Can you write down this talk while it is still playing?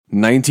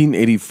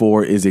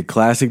1984 is a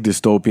classic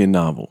dystopian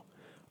novel,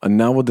 a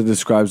novel that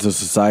describes a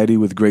society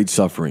with great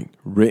suffering,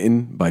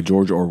 written by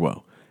George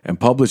Orwell and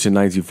published in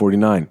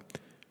 1949.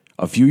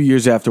 A few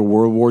years after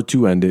World War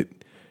II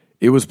ended,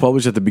 it was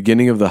published at the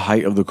beginning of the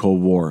height of the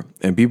Cold War,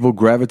 and people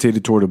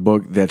gravitated toward a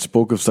book that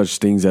spoke of such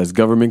things as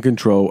government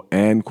control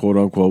and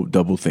quote-unquote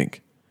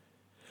doublethink.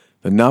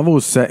 The novel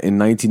was set in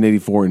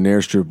 1984 in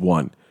Airstrip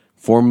 1,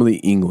 formerly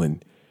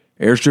England.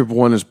 Airstrip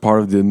 1 is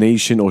part of the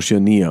nation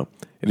Oceania.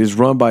 It is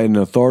run by an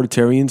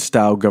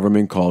authoritarian-style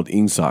government called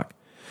INSOC,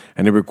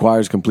 and it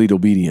requires complete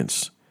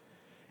obedience.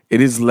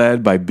 It is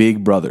led by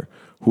Big Brother,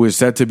 who is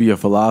said to be a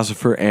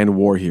philosopher and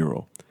war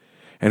hero,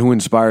 and who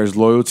inspires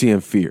loyalty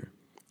and fear.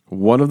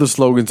 One of the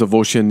slogans of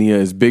Oceania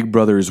is Big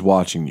Brother is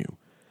watching you.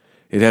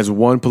 It has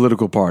one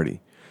political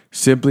party,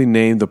 simply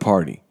named the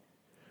party.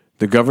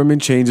 The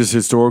government changes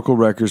historical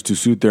records to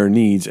suit their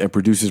needs and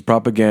produces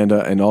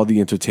propaganda and all the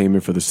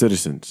entertainment for the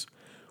citizens.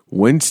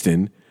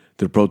 Winston,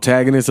 the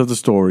protagonist of the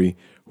story,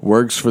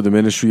 works for the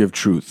Ministry of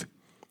Truth,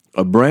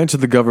 a branch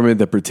of the government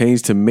that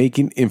pertains to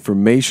making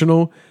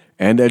informational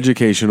and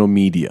educational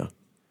media,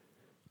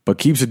 but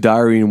keeps a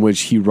diary in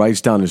which he writes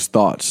down his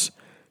thoughts,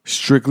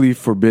 strictly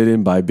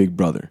forbidden by Big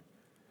Brother.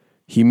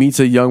 He meets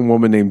a young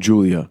woman named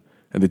Julia,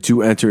 and the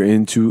two enter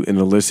into an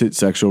illicit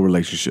sexual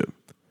relationship.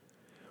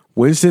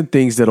 Winston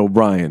thinks that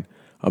O'Brien,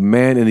 a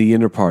man in the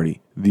inner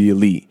party, the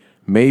elite,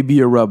 may be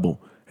a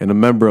rebel and a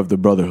member of the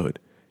Brotherhood,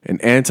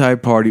 an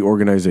anti-party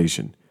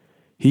organization.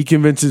 He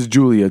convinces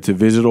Julia to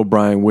visit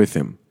O'Brien with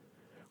him.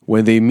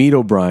 When they meet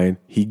O'Brien,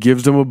 he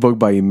gives them a book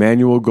by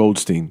Emmanuel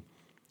Goldstein,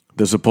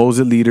 the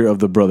supposed leader of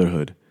the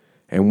Brotherhood,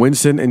 and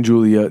Winston and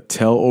Julia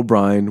tell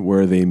O'Brien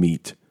where they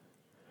meet.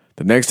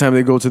 The next time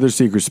they go to their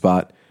secret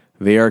spot,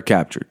 they are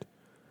captured.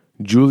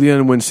 Julia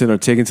and Winston are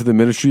taken to the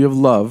Ministry of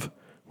Love,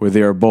 where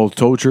they are both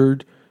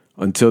tortured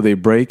until they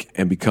break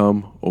and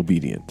become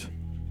obedient.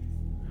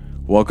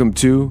 Welcome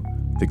to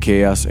the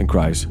Chaos and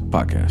Christ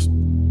podcast.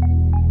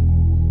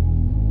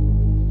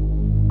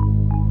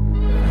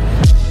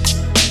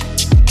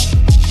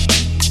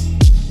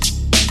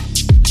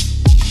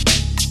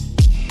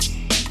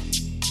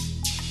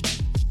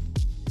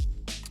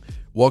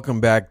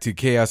 Welcome back to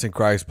Chaos and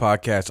Christ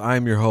podcast. I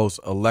am your host,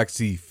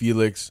 Alexi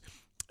Felix.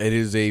 It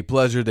is a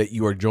pleasure that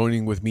you are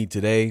joining with me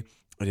today,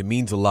 and it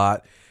means a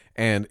lot.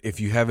 And if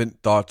you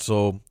haven't thought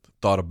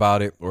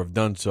about it, or have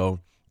done so,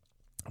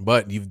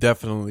 but you've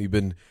definitely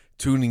been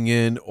tuning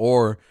in,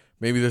 or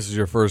maybe this is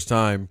your first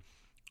time,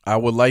 I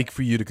would like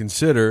for you to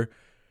consider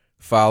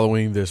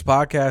following this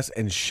podcast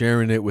and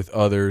sharing it with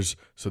others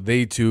so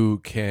they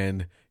too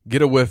can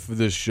get a whiff of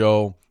this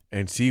show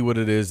and see what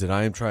it is that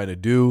I am trying to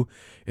do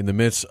in the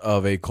midst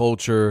of a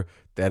culture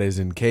that is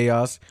in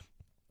chaos.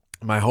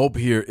 My hope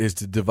here is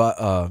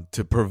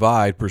to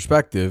provide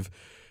perspective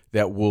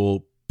that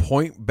will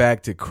point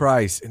back to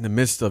Christ in the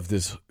midst of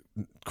this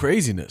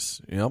craziness.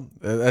 You know,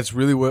 that's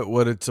really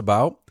what it's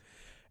about.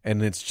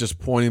 And it's just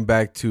pointing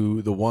back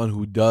to the one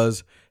who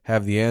does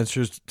have the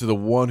answers, to the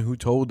one who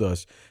told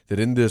us that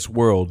in this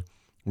world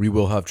we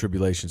will have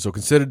tribulation. So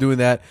consider doing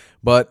that,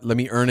 but let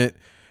me earn it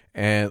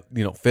and,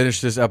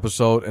 finish this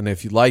episode. And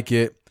if you like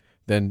it,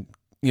 then,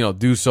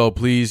 do so,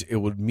 please. It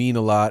would mean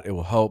a lot. It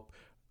will help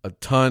a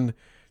ton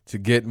to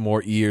get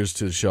more ears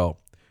to the show.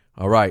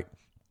 All right.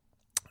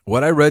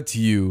 What I read to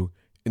you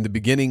in the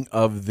beginning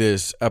of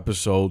this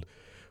episode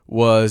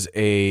was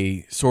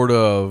a sort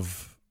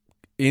of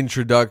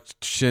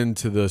introduction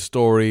to the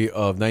story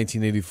of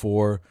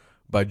 1984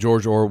 by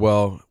George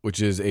Orwell,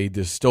 which is a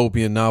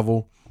dystopian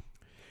novel.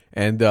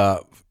 And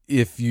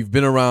if you've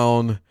been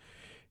around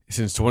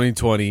since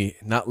 2020,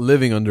 not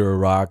living under a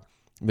rock,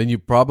 then you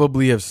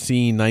probably have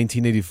seen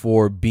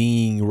 1984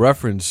 being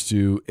referenced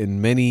to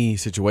in many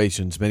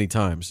situations, many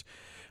times.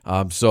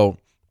 So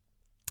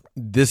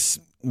this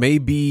may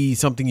be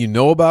something you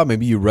know about.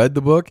 Maybe you read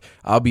the book.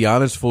 I'll be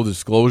honest, full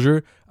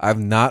disclosure, I've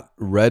not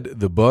read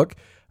the book.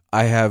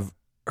 I have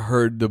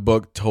heard the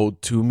book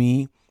told to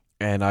me,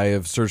 and I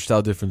have searched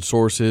out different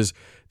sources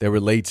that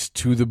relates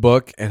to the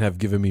book and have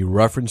given me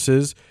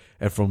references.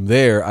 And from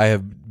there, I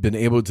have been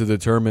able to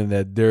determine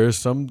that there is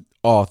some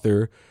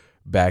author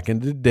back in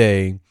the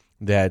day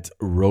that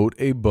wrote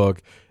a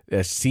book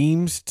that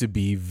seems to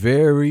be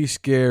very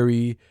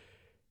scary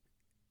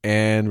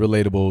and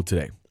relatable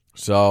today.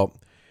 So,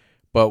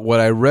 but what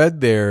I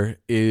read there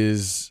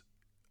is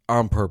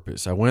on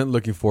purpose. I went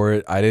looking for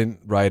it. I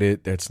didn't write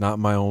it. That's not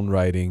my own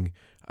writing.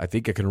 I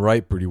think I can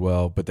write pretty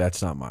well, but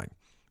that's not mine.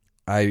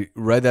 I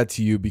read that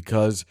to you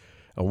because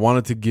I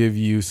wanted to give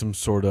you some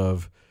sort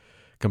of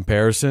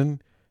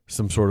comparison,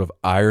 some sort of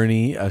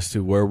irony as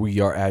to where we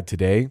are at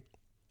today.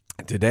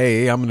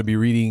 Today, I'm going to be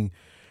reading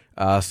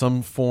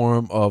some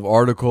form of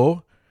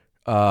article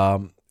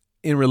in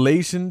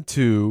relation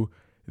to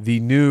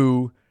the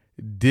new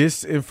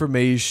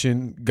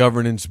disinformation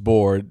governance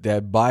board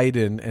that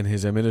Biden and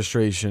his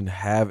administration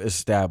have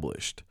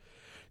established.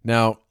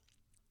 Now,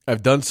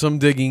 I've done some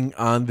digging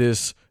on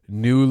this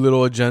new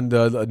little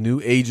agenda, a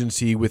new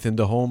agency within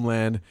the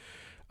Homeland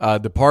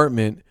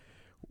Department,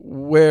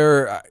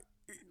 where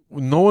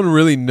no one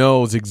really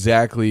knows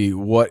exactly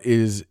what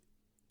is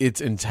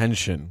its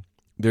intention.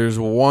 There's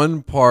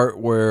one part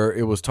where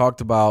it was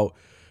talked about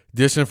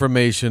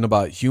disinformation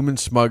about human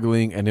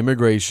smuggling and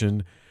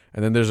immigration.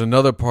 And then there's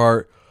another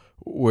part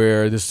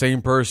where the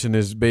same person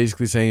is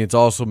basically saying it's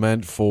also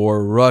meant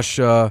for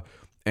Russia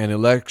and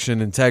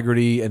election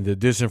integrity and the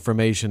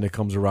disinformation that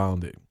comes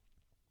around it.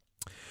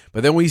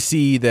 But then we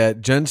see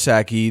that Jen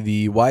Psaki,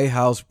 the White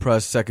House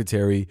press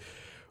secretary,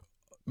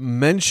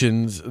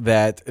 mentions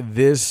that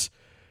this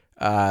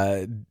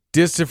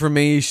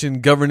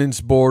disinformation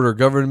governance board or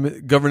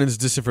governance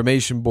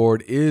disinformation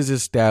board is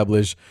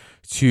established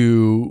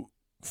to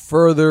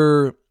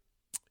further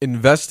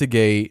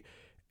investigate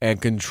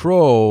and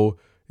control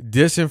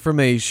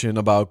disinformation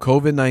about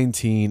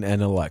COVID-19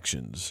 and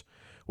elections,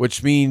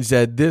 which means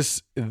that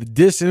this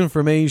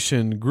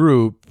disinformation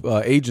group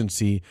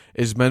agency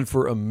is meant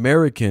for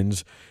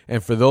Americans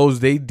and for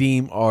those they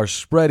deem are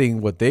spreading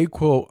what they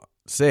quote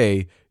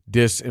say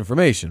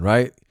disinformation,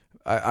 right?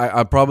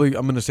 I'm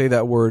going to say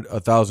that word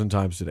 1,000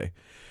 times today.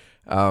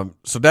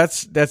 So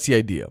that's the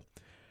idea,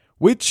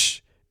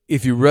 which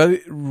if you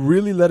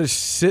really let it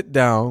sit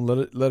down,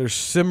 let it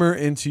simmer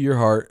into your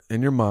heart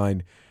and your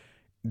mind,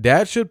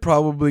 that should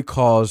probably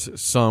cause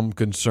some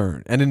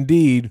concern. And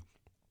indeed,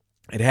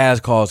 it has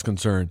caused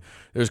concern.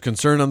 There's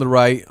concern on the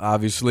right,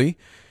 obviously,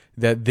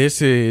 that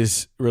this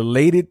is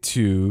related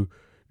to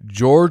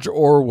George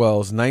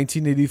Orwell's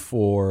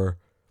 1984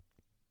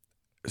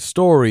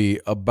 story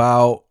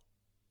about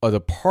a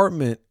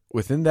department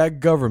within that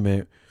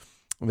government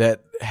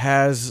that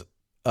has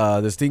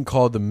this thing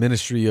called the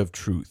Ministry of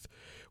Truth,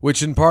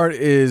 which in part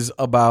is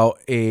about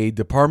a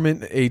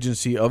department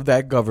agency of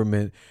that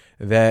government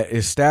that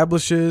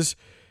establishes,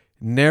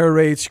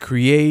 narrates,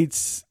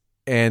 creates,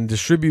 and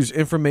distributes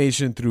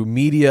information through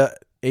media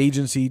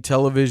agency,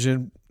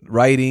 television,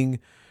 writing,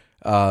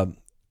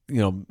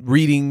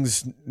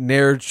 readings,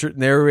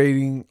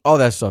 narrating, all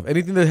that stuff.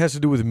 Anything that has to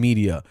do with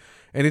media,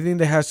 anything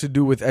that has to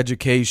do with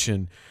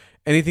education,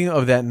 anything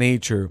of that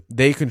nature,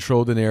 they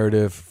control the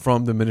narrative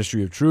from the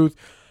Ministry of Truth.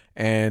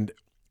 And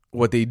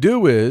what they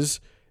do is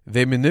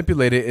they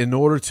manipulate it in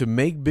order to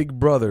make Big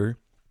Brother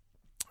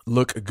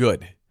look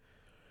good.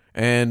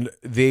 And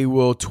they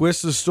will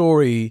twist the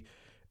story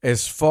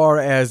as far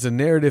as the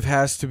narrative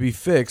has to be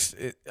fixed,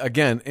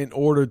 again, in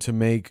order to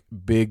make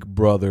Big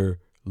Brother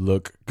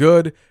look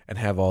good and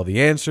have all the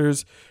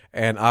answers.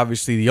 And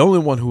obviously the only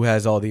one who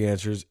has all the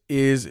answers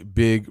is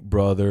Big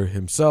Brother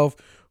himself,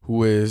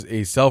 who is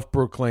a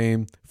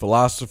self-proclaimed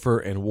philosopher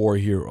and war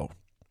hero.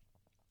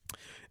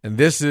 And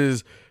this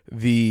is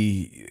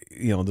the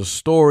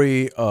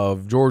story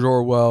of George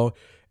Orwell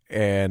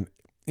and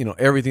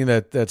everything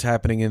that's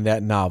happening in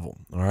that novel.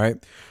 All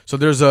right. So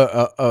there's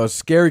a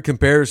scary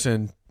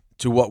comparison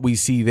to what we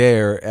see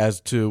there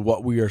as to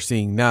what we are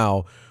seeing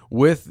now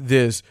with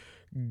this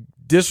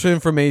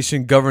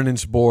disinformation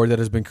governance board that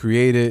has been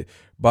created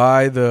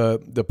by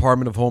the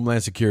Department of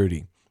Homeland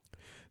Security.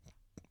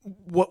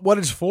 What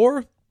it's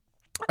for?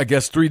 I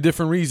guess 3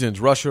 different reasons: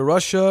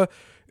 Russia,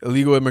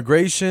 illegal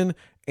immigration,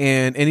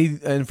 and any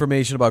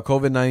information about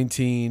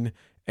COVID-19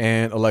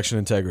 and election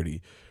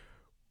integrity.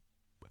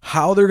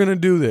 How they're going to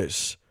do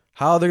this,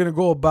 how they're going to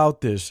go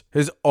about this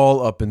is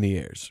all up in the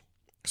airs.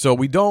 So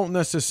we don't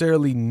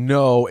necessarily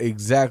know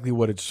exactly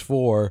what it's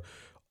for,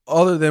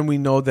 other than we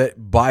know that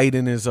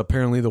Biden is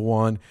apparently the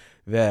one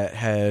that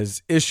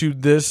has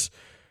issued this.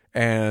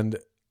 And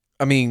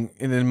I mean,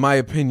 and in my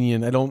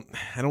opinion, I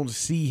don't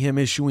see him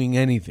issuing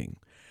anything.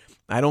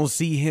 I don't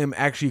see him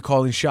actually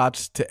calling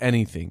shots to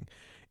anything.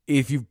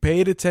 If you've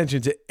paid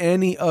attention to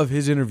any of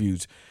his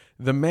interviews,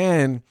 the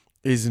man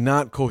is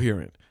not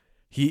coherent.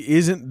 He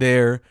isn't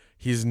there.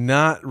 He's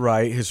not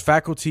right. His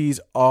faculties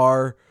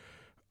are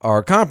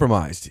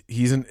compromised.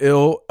 He's an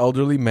ill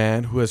elderly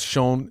man who has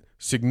shown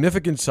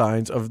significant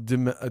signs of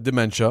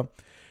dementia.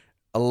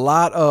 A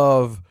lot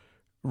of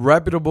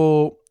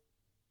reputable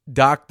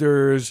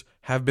doctors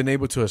have been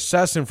able to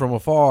assess him from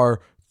afar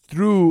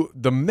through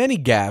the many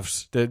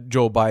gaffes that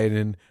Joe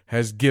Biden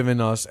has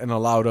given us and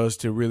allowed us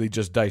to really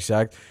just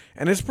dissect.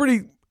 And it's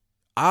pretty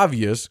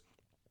obvious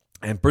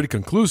and pretty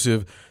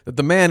conclusive that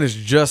the man is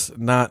just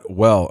not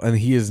well and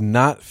he is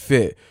not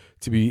fit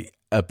to be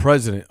a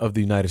president of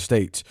the United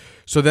States.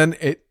 So then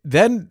it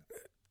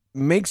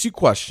makes you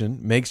question,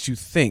 makes you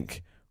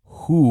think,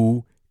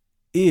 who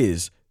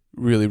is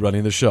really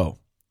running the show?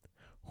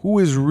 Who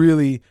is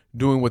really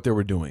doing what they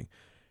were doing?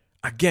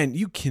 Again,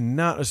 you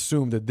cannot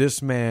assume that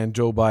this man,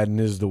 Joe Biden,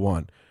 is the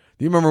one.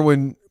 Do you remember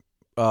when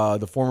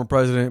the former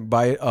president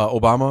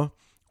Obama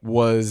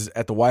was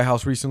at the White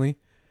House recently?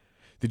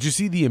 Did you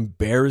see the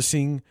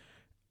embarrassing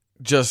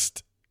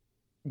just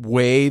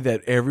way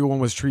that everyone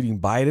was treating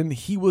Biden?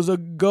 He was a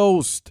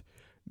ghost.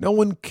 No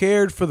one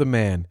cared for the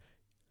man.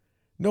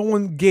 No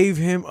one gave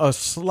him a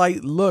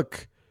slight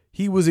look.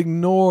 He was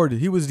ignored.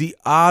 He was the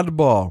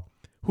oddball.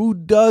 Who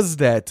does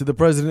that to the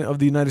president of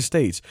the United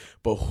States?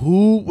 But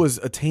who was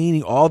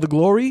attaining all the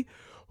glory?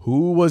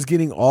 Who was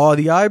getting all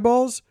the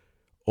eyeballs?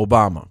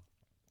 Obama.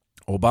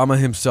 Obama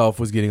himself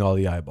was getting all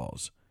the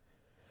eyeballs.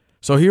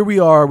 So here we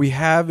are. We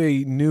have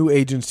a new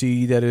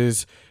agency that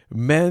is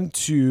meant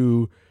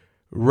to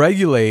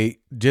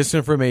regulate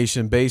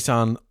disinformation based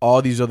on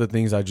all these other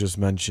things I just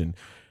mentioned.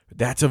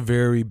 That's a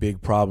very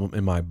big problem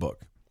in my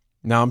book.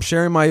 Now, I'm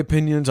sharing my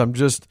opinions. I'm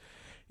just,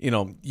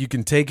 you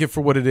can take it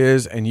for what it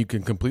is and you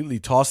can completely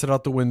toss it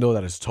out the window.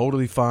 That is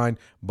totally fine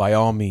by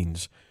all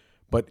means.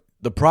 But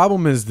the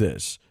problem is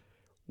this.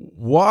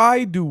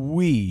 Why do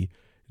we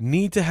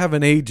need to have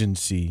an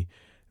agency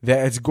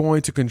that is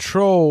going to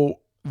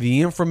control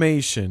the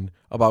information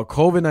about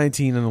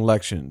COVID-19 and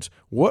elections?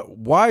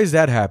 Why is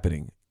that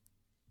happening?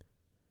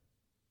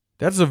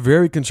 That's a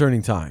very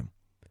concerning time.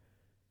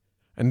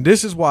 And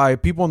this is why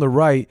people on the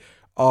right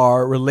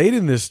are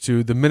relating this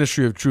to the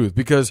ministry of truth,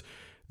 because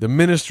the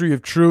ministry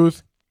of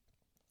truth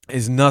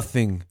is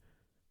nothing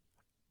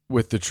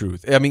with the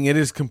truth. I mean, it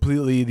is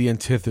completely the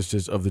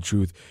antithesis of the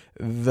truth.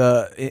 In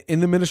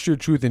the ministry of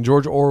truth, in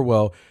George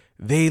Orwell,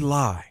 they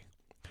lie.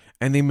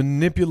 And they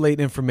manipulate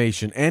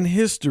information and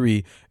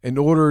history in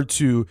order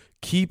to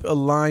keep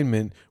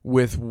alignment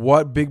with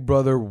what Big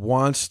Brother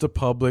wants the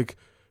public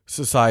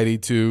society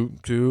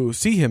to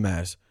see him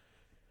as.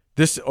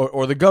 This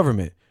or the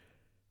government.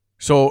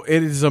 So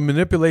it is a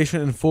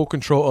manipulation and full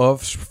control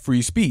of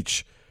free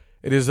speech.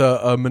 It is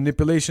a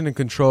manipulation and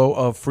control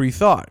of free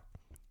thought.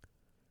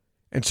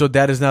 And so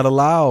that is not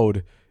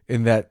allowed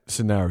in that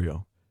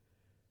scenario.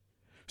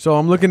 So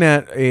I'm looking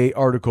at an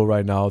article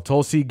right now.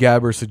 Tulsi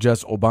Gabbard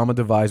suggests Obama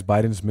devise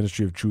Biden's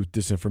Ministry of Truth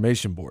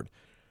Disinformation Board.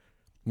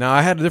 Now,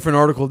 I had a different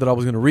article that I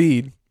was going to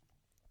read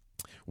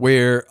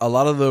where a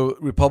lot of the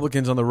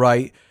Republicans on the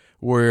right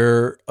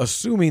were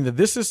assuming that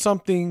this is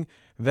something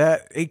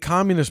that a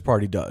communist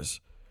party does.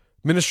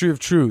 Ministry of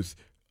Truth.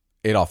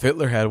 Adolf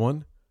Hitler had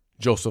one.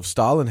 Joseph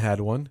Stalin had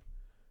one.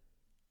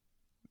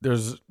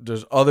 There's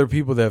other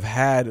people that have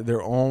had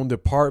their own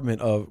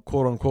department of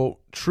quote unquote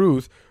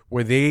truth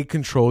where they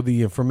control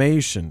the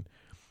information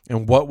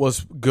and what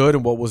was good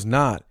and what was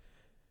not.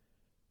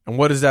 And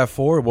what is that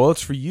for? Well,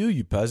 it's for you,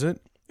 you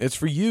peasant. It's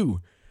for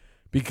you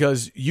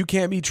because you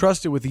can't be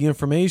trusted with the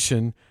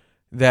information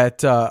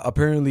that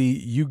apparently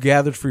you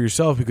gathered for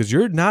yourself because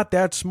you're not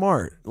that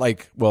smart.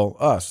 Like, well,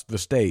 us, the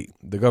state,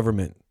 the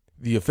government,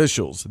 the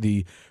officials,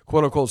 the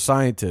quote unquote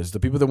scientists, the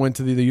people that went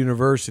to the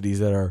universities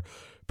that are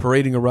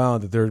parading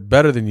around that they're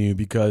better than you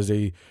because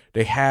they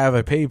have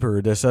a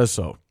paper that says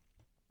so.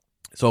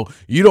 So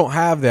you don't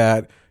have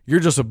that. You're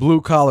just a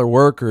blue collar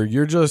worker.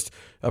 You're just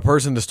a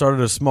person that started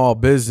a small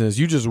business.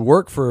 You just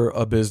work for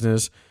a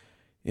business.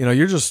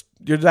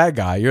 You're that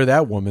guy. You're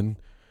that woman.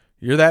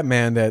 You're that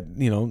man that,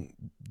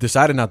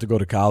 decided not to go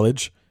to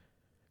college.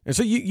 And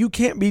so you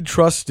can't be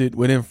trusted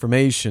with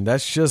information.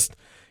 That's just,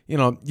 you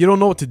don't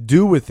know what to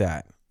do with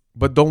that.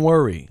 But don't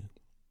worry.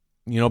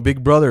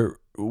 Big Brother,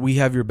 we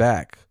have your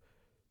back.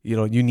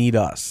 You need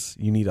us.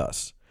 You need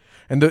us.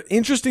 And the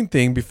interesting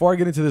thing, before I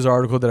get into this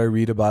article that I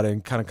read about it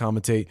and kind of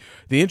commentate,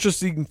 the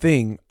interesting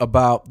thing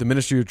about the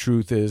Ministry of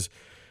Truth is,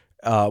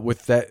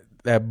 with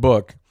that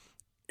book,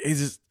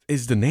 is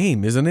the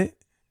name, isn't it?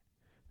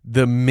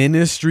 The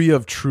Ministry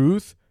of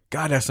Truth.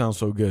 God, that sounds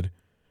so good.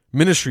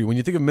 Ministry. When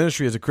you think of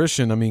ministry as a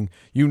Christian, I mean,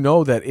 you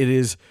know that it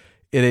is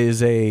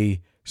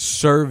a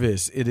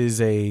service. It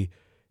is a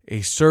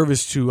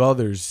service to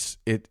others.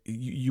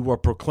 You are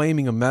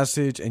proclaiming a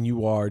message and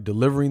you are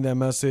delivering that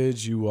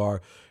message. You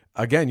are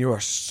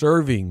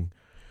serving.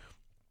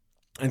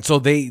 And so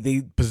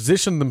they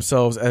position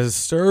themselves as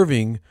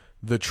serving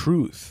the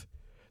truth.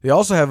 They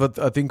also have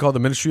a thing called the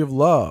Ministry of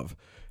Love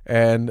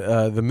and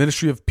the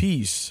Ministry of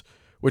Peace,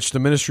 which the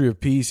Ministry of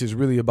Peace is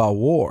really about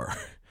war.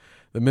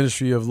 The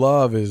Ministry of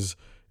Love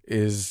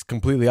is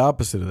completely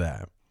opposite of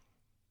that.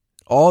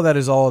 All that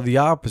is all the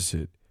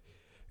opposite.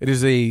 It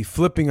is a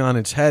flipping on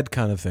its head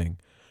kind of thing.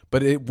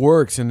 But it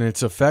works and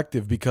it's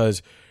effective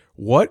because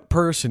what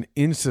person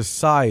in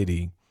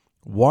society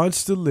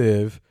wants to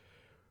live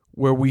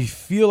where we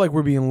feel like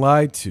we're being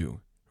lied to,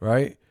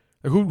 right?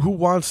 Like who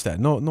wants that?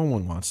 No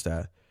one wants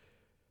that.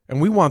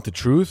 And we want the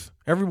truth.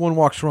 Everyone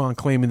walks around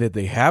claiming that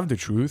they have the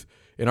truth.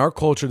 In our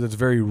culture, that's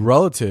very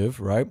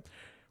relative, right?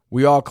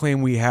 We all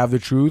claim we have the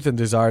truth and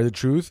desire the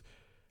truth.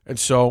 And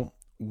so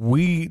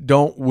we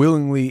don't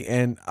willingly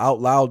and out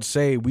loud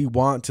say we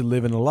want to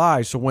live in a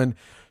lie. So when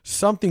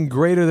something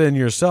greater than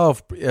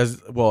yourself,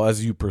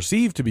 as you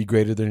perceive to be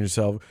greater than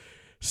yourself,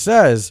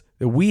 says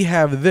that we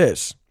have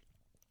this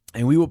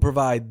and we will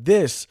provide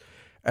this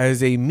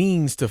as a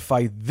means to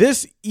fight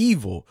this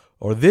evil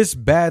or this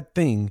bad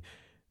thing,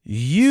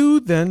 you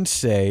then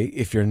say,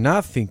 if you're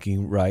not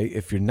thinking right,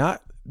 if you're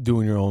not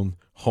doing your own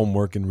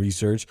homework and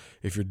research,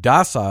 if you're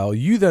docile,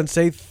 you then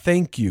say,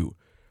 thank you.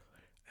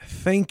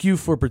 Thank you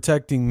for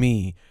protecting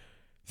me.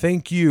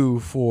 Thank you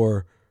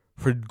for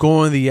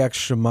going the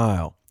extra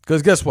mile.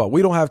 Because guess what?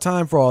 We don't have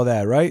time for all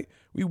that, right?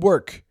 We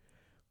work.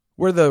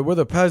 We're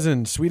the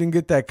peasants. We didn't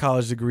get that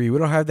college degree. We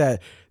don't have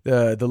that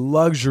the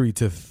luxury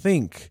to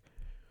think.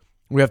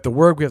 We have to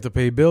work. We have to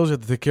pay bills. We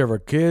have to take care of our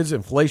kids.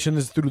 Inflation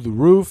is through the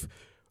roof.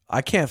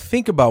 I can't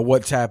think about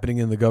what's happening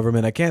in the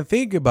government. I can't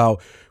think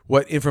about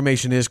what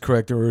information is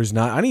correct or is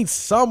not. I need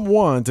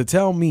someone to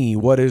tell me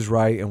what is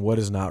right and what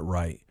is not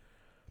right.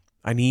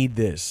 I need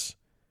this.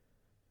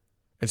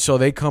 And so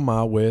they come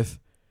out with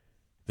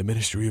the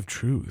Ministry of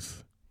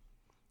Truth.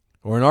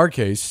 Or in our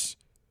case,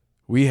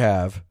 we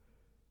have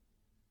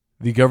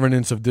the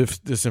Governance of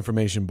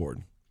Disinformation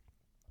Board.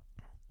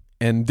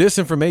 And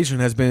disinformation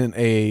has been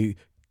a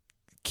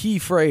key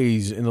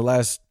phrase in the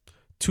last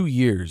 2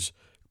 years,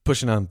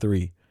 pushing on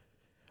 3,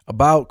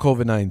 about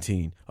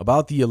COVID-19,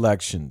 about the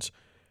elections,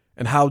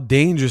 and how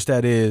dangerous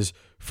that is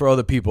for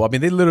other people. I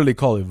mean, they literally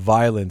call it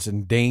violence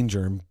and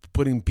danger and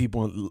putting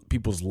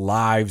people's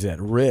lives at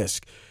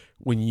risk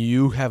when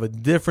you have a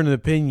different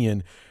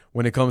opinion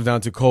when it comes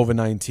down to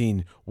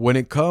COVID-19, when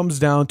it comes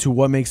down to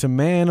what makes a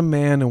man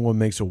and what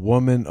makes a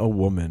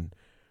woman.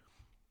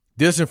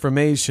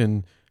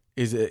 Disinformation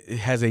it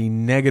has a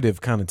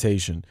negative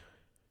connotation.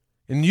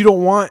 And you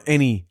don't want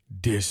any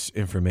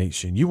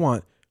disinformation. You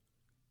want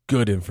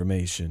good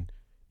information.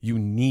 You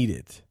need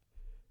it.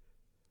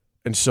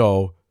 And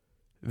so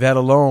that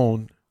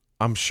alone,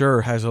 I'm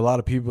sure, has a lot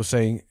of people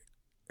saying,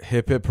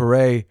 hip, hip,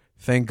 hooray.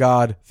 Thank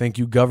God. Thank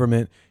you,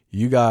 government.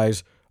 You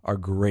guys are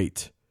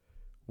great.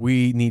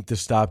 We need to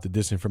stop the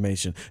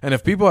disinformation. And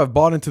if people have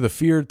bought into the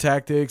fear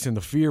tactics and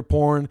the fear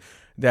porn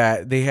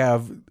that they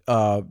have,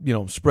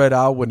 spread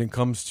out when it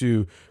comes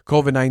to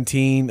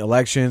COVID-19,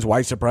 elections,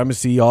 white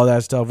supremacy, all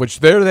that stuff, which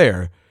they're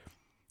there.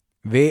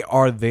 They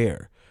are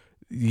there.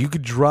 You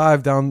could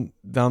drive down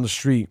the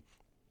street.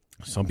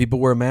 Some people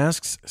wear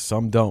masks,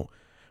 some don't.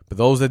 But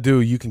those that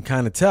do, you can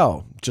kind of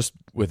tell, just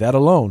with that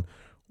alone,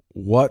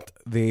 what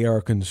they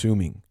are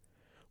consuming,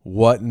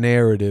 what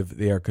narrative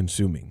they are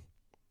consuming.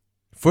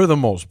 For the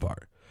most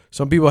part.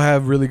 Some people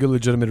have really good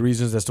legitimate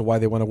reasons as to why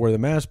they want to wear the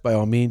mask. By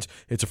all means,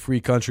 it's a free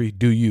country.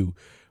 Do you?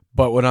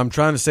 But what I'm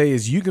trying to say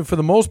is you can, for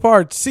the most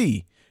part,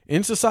 see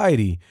in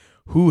society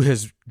who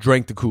has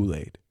drank the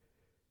Kool-Aid.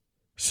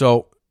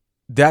 So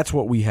that's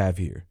what we have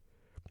here.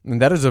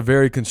 And that is a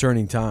very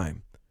concerning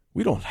time.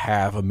 We don't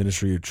have a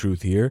Ministry of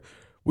Truth here.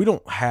 We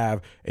don't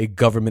have a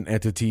government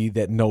entity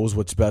that knows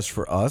what's best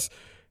for us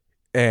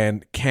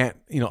and can't,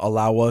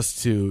 allow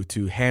us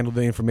to handle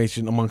the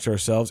information amongst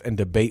ourselves and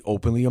debate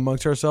openly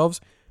amongst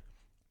ourselves.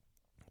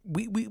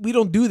 We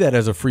don't do that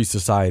as a free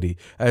society,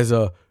 as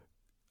a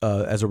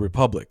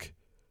republic.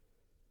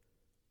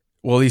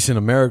 Well, at least in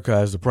America,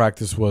 as the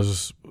practice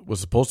was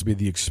supposed to be,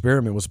 the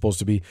experiment was supposed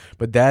to be.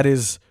 But that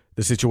is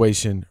the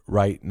situation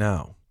right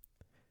now.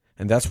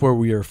 And that's where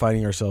we are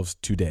finding ourselves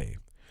today.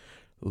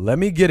 Let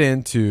me get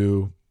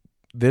into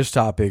this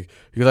topic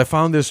because I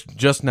found this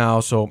just now.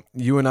 So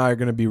you and I are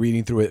going to be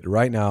reading through it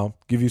right now,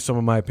 give you some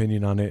of my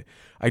opinion on it.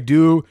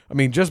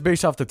 Just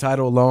based off the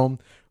title alone,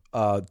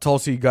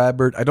 Tulsi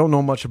Gabbard, I don't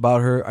know much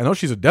about her. I know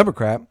she's a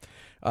Democrat.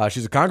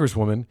 She's a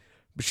congresswoman,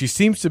 but she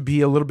seems to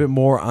be a little bit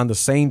more on the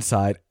sane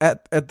side,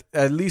 at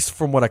least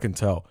from what I can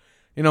tell.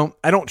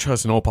 I don't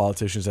trust no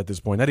politicians at this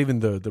point, not even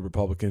the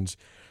Republicans.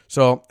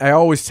 So I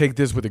always take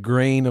this with a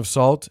grain of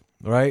salt,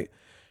 right?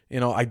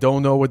 I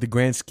don't know what the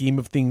grand scheme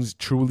of things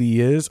truly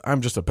is.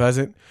 I'm just a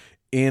peasant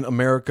in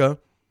America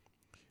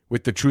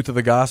with the truth of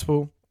the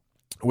gospel,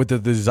 with the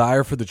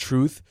desire for the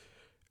truth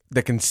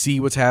that can see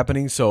what's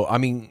happening. So,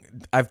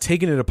 I've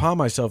taken it upon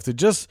myself to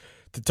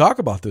talk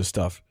about this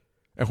stuff.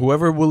 And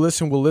whoever will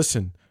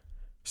listen.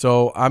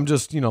 So I'm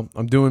just,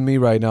 I'm doing me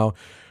right now.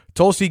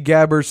 Tulsi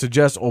Gabbard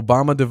suggests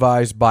Obama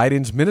devise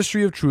Biden's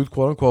Ministry of Truth,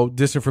 quote unquote,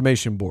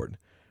 disinformation board.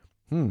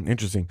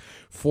 Interesting.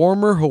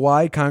 Former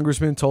Hawaii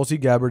Congressman Tulsi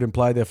Gabbard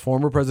implied that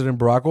former President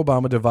Barack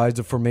Obama devised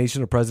the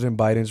formation of President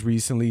Biden's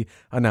recently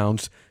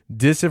announced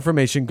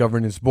Disinformation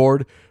Governance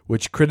Board,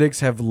 which critics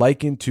have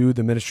likened to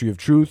the Ministry of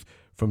Truth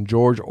from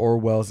George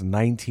Orwell's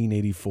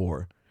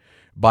 1984.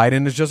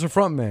 Biden is just a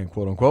front man,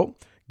 quote unquote.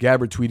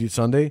 Gabbard tweeted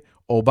Sunday,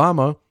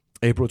 Obama,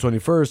 April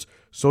 21st,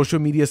 social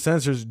media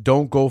censors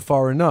don't go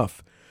far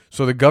enough.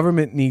 So the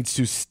government needs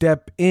to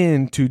step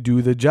in to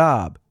do the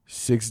job.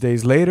 6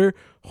 days later,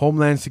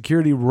 Homeland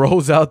Security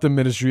rolls out the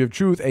Ministry of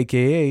Truth,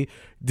 a.k.a.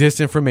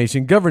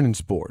 Disinformation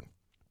Governance Board.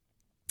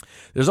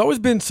 There's always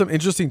been some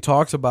interesting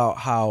talks about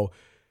how,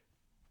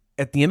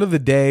 at the end of the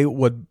day,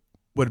 what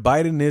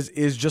Biden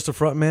is just a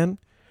front man.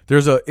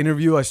 There's an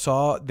interview I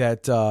saw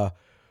that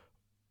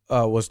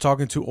was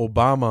talking to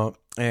Obama,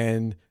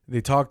 and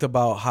they talked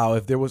about how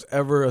if there was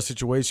ever a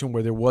situation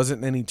where there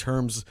wasn't any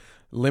terms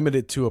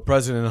limited to a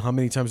president and how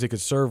many times they could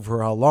serve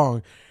for how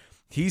long,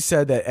 he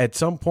said that at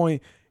some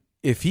point,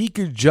 if he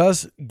could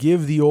just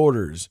give the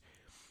orders,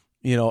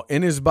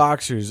 in his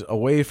boxers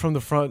away from the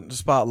front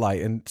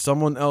spotlight, and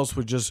someone else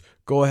would just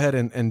go ahead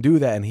and do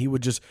that, and he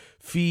would just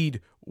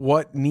feed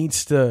what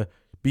needs to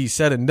be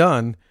said and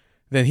done,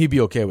 then he'd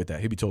be okay with that.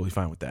 He'd be totally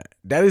fine with that.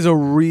 That is a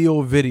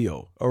real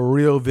video.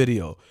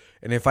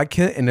 And if I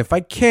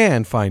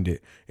can find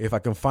it, if I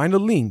can find a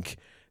link,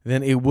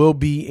 then it will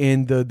be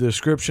in the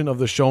description of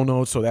the show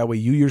notes, so that way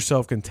you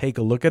yourself can take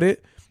a look at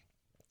it.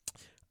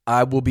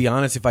 I will be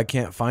honest if I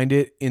can't find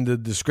it in the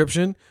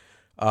description,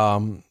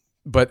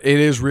 but it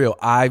is real.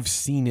 I've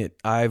seen it.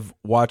 I've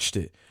watched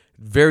it.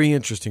 Very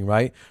interesting,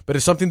 right? But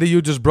it's something that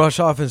you just brush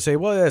off and say,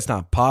 well, that's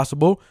not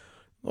possible.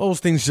 Those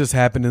things just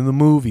happen in the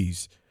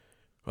movies.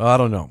 Well, I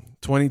don't know.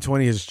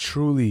 2020 has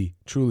truly,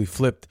 truly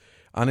flipped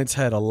on its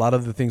head a lot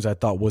of the things I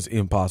thought was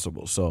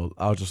impossible. So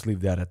I'll just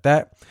leave that at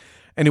that.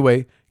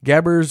 Anyway,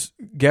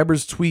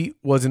 Gabbard's tweet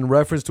was in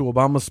reference to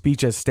Obama's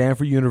speech at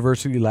Stanford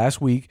University last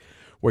week,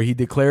 where he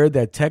declared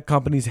that tech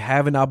companies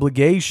have an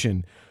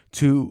obligation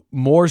to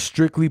more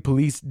strictly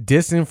police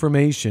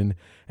disinformation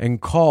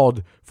and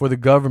called for the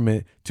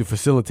government to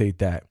facilitate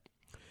that.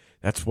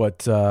 That's what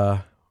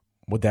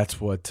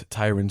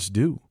tyrants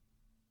do.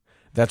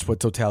 That's what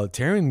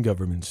totalitarian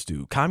governments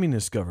do.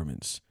 Communist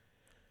governments.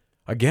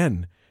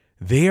 Again,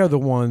 they are the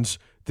ones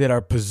that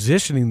are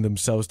positioning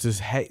themselves to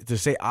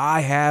say,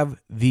 I have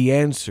the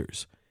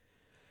answers.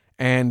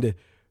 And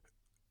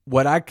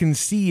what I can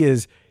see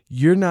is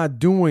you're not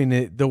doing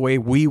it the way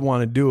we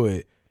want to do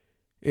it.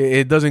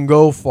 It doesn't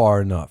go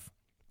far enough.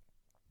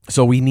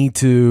 So we need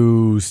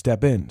to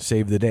step in,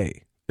 save the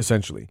day,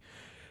 essentially.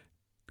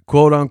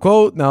 Quote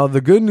unquote. Now,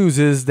 the good news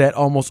is that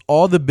almost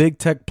all the big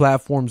tech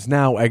platforms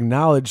now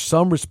acknowledge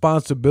some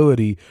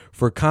responsibility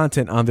for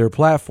content on their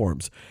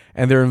platforms,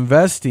 and they're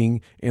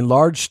investing in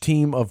large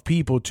team of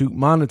people to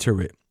monitor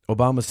it,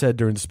 Obama said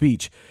during the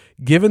speech.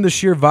 Given the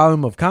sheer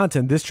volume of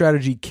content, this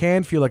strategy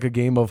can feel like a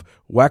game of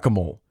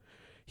whack-a-mole.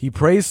 He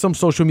praised some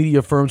social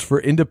media firms for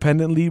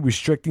independently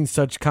restricting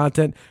such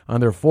content on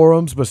their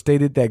forums, but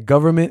stated that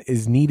government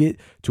is needed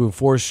to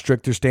enforce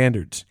stricter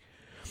standards.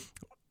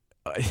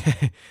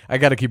 I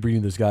got to keep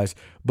reading this, guys.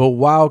 But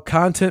while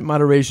content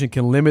moderation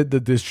can limit the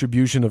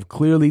distribution of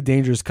clearly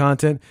dangerous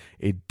content,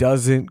 it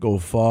doesn't go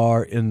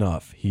far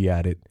enough, he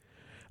added.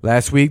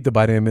 Last week, the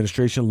Biden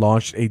administration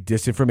launched a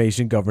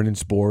disinformation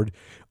governance board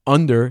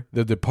under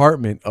the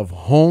Department of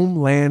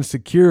Homeland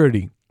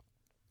Security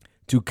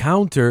to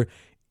counter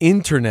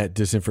internet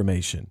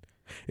disinformation.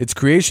 Its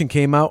creation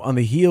came out on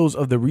the heels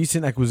of the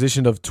recent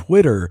acquisition of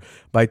Twitter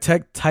by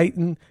tech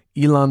titan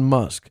Elon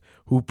Musk,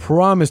 who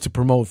promised to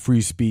promote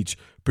free speech,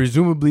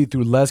 presumably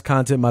through less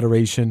content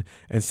moderation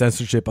and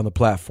censorship on the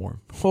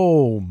platform.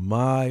 Oh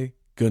my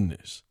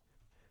goodness.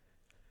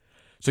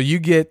 So you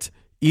get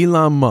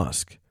Elon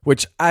Musk,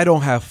 which I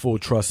don't have full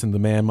trust in the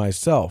man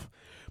myself,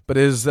 but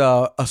is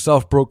a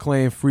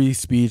self-proclaimed free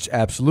speech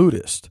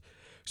absolutist.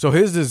 So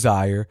his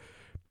desire,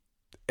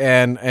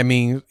 and I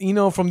mean,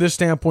 from this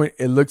standpoint,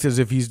 it looks as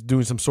if he's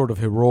doing some sort of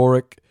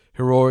heroic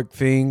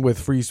thing with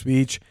free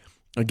speech.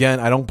 Again,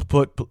 I don't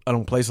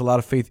place a lot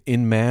of faith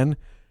in man.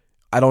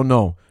 I don't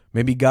know.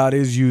 Maybe God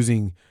is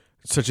using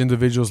such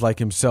individuals like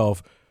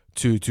himself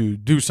to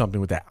do something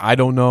with that. I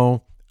don't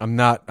know. I'm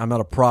not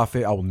a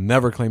prophet. I will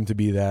never claim to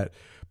be that.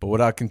 But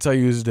what I can tell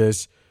you is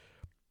this: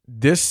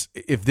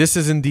 if this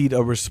is indeed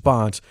a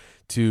response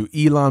to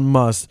Elon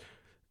Musk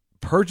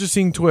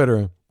purchasing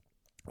Twitter,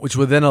 which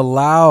would then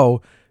allow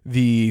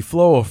the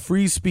flow of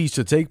free speech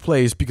to take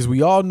place, because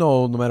we all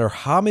know, no matter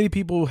how many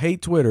people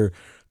hate Twitter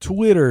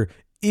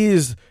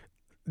is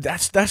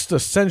that's the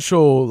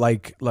central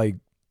like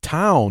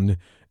town,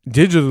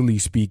 digitally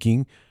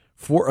speaking,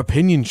 for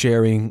opinion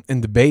sharing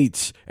and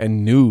debates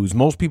and news.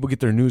 Most people get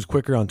their news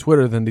quicker on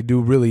Twitter than they do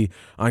really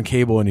on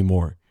cable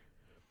anymore.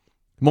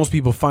 Most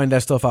people find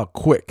that stuff out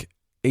quick,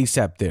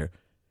 ASAP there.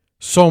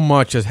 So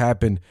much has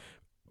happened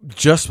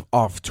just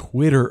off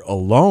Twitter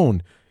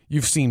alone.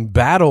 You've seen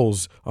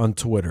battles on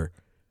Twitter.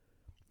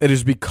 It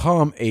has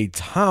become a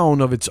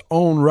town of its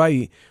own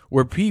right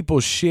where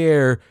people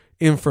share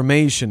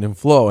information and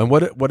flow. And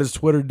what has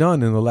Twitter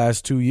done in the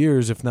last 2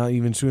 years, if not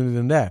even sooner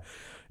than that?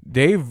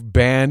 They've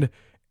banned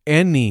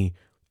any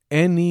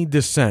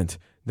dissent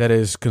that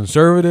is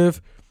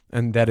conservative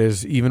and that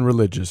is even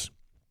religious,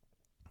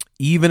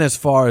 even as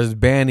far as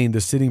banning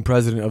the sitting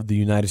president of the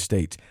United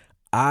States.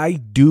 I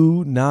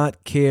do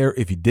not care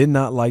if you did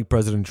not like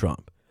President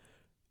Trump.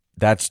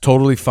 That's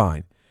totally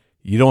fine.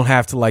 You don't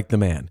have to like the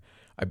man.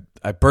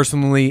 I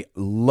personally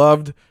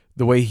loved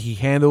the way he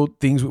handled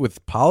things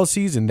with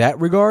policies in that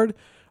regard.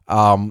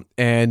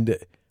 And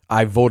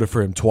I voted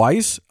for him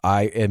twice.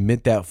 I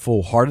admit that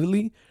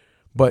full-heartedly.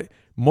 But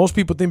most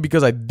people think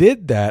because I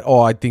did that,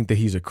 I think that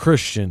he's a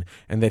Christian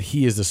and that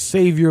he is the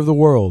savior of the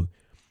world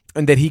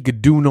and that he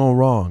could do no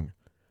wrong,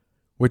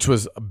 which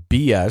was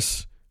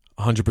BS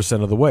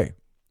 100% of the way.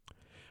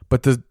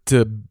 But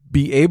to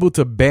be able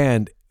to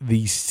ban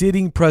the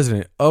sitting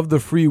president of the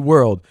free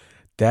world,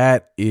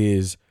 that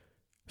is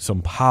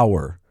some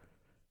power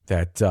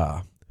that's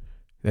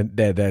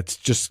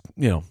just,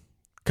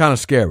 kind of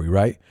scary,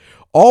 right?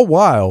 All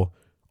while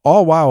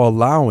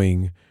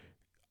allowing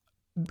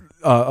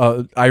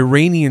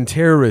Iranian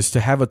terrorists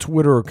to have a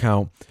Twitter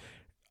account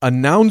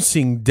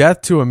announcing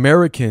death to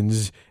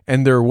Americans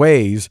and their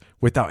ways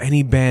without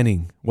any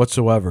banning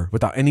whatsoever,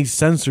 without any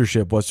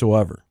censorship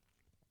whatsoever.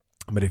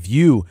 But if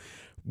you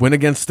went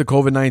against the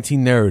COVID-19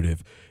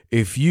 narrative,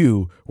 if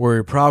you were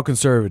a proud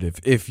conservative,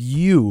 if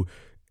you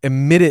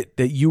admitted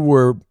that you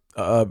were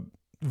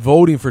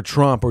voting for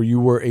Trump or you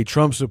were a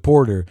Trump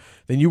supporter,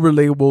 then you were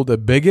labeled a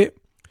bigot,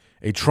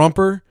 a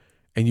Trumper,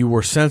 and you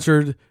were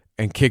censored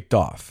and kicked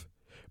off.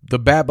 The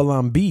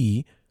Babylon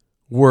Bee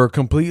were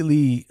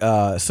completely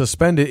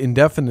suspended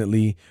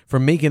indefinitely for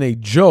making a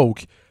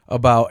joke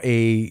about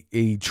a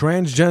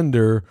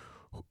transgender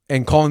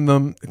and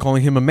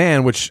calling him a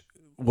man, which,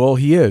 well,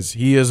 he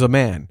is a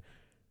man.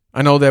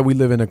 I know that we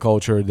live in a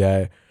culture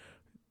that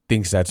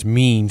thinks that's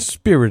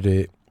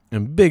mean-spirited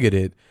and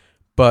bigoted,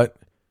 but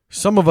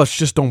some of us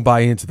just don't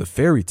buy into the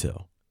fairy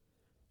tale.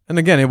 And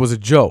again, it was a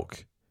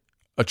joke,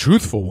 a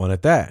truthful one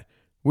at that.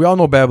 We all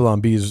know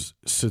Babylon Bee is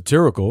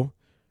satirical.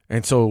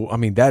 And so, I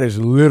mean, that is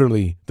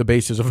literally the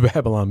basis of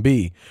Babylon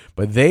Bee.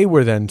 But they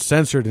were then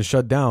censored and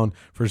shut down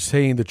for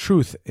saying the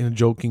truth in a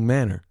joking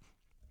manner.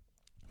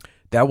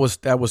 That was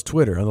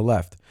Twitter on the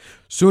left.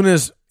 Soon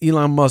as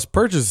Elon Musk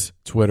purchased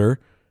Twitter,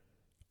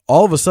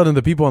 all of a sudden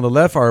the people on the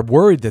left are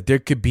worried that there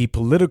could be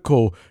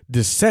political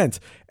dissent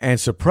and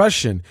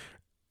suppression,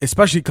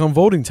 especially come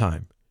voting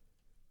time.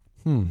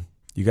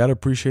 You got to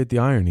appreciate the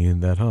irony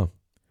in that, huh?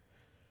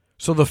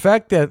 So the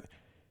fact that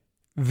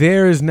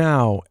there is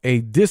now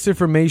a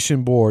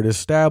disinformation board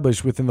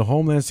established within the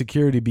Homeland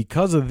Security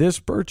because of this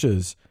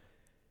purchase,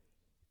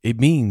 it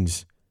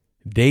means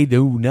they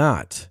do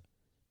not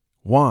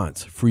want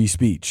free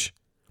speech.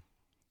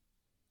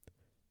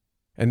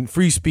 And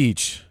free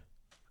speech,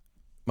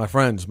 my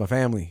friends, my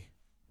family,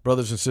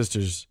 brothers and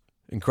sisters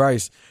in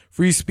Christ,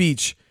 free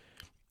speech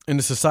in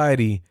the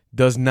society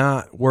does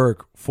not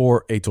work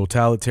for a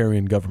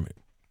totalitarian government.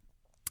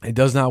 It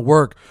does not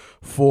work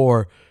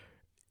for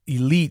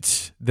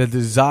elites that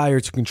desire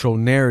to control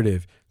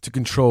narrative, to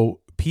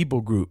control people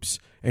groups,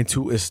 and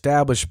to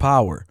establish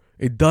power.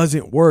 It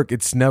doesn't work.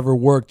 It's never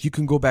worked. You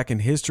can go back in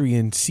history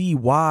and see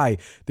why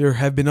there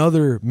have been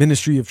other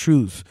Ministry of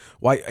Truth,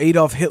 why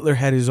Adolf Hitler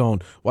had his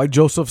own, why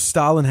Joseph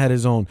Stalin had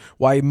his own,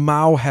 why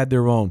Mao had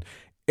their own.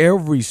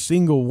 Every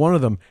single one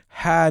of them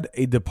had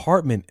a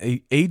department,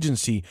 a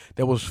agency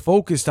that was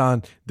focused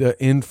on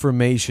the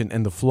information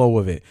and the flow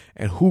of it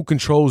and who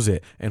controls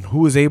it and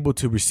who is able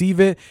to receive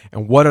it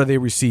and what are they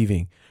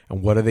receiving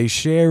and what are they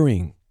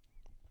sharing.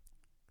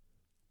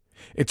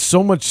 It's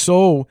so much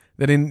so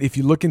that if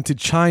you look into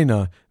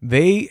China,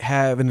 they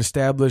have an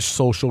established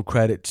social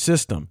credit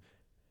system.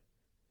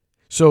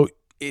 So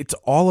it's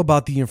all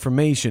about the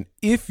information.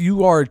 If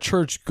you are a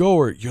church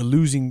goer, you're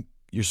losing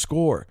your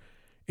score.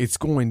 It's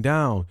going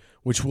down,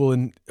 which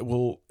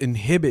will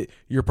inhibit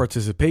your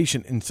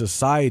participation in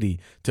society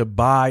to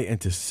buy and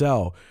to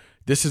sell.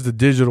 This is the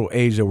digital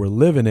age that we're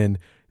living in.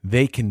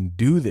 They can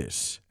do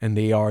this, and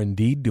they are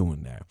indeed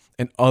doing that.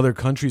 And other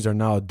countries are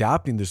now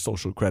adopting this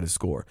social credit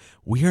score.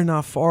 We are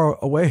not far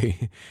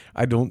away.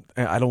 I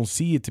don't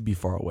see it to be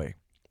far away.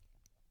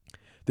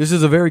 This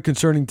is a very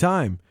concerning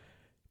time.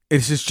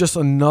 It's just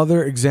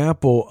another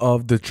example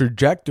of the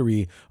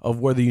trajectory of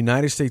where the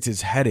United States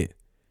is headed.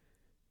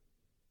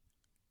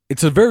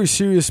 It's a very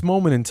serious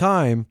moment in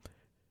time,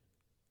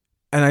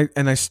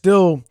 and I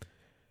still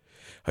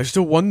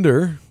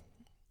wonder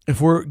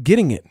if we're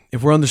getting it,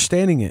 if we're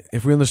understanding it,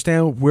 if we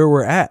understand where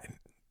we're at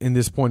in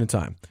this point in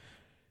time.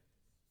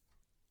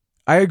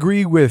 I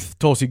agree with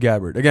Tulsi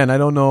Gabbard. Again, I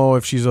don't know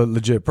if she's a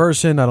legit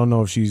person. I don't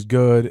know if she's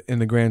good in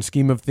the grand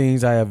scheme of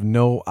things. I have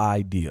no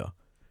idea.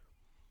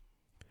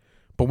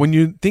 But when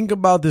you think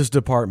about this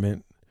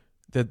department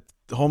that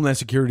Homeland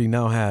Security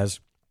now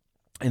has,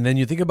 and then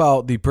you think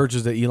about the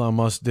purchase that Elon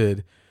Musk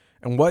did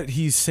and what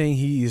he's saying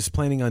he is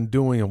planning on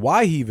doing and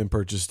why he even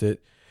purchased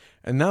it.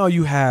 And now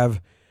you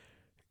have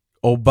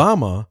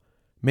Obama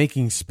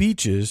making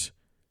speeches.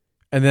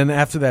 And then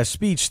after that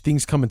speech,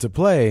 things come into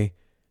play.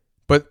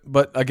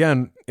 But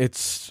again,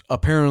 it's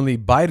apparently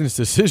Biden's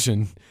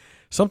decision.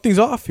 Something's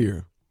off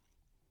here.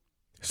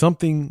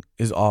 Something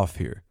is off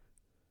here.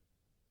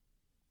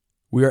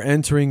 We are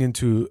entering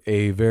into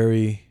a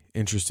very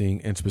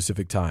interesting and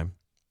specific time.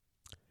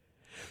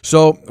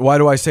 So why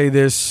do I say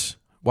this?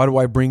 Why do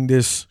I bring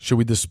this? Should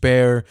we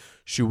despair?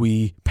 Should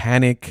we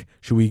panic?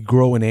 Should we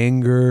grow in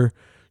anger?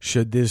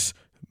 Should this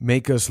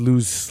make us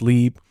lose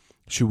sleep?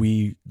 Should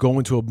we go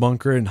into a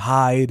bunker and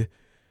hide?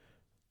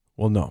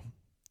 Well, no.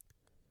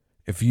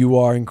 If you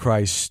are in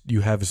Christ,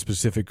 you have a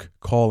specific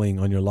calling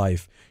on your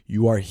life.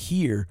 You are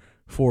here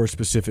for a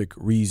specific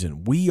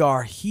reason. We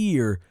are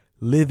here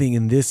living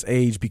in this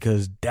age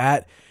because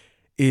that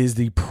is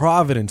the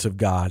providence of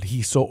God.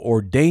 He so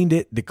ordained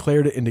it,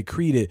 declared it, and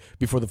decreed it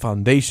before the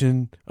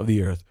foundation of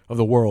the earth, of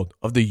the world,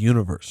 of the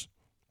universe.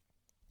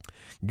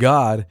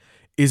 God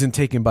isn't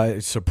taken by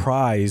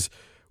surprise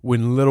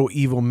when little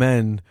evil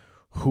men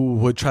who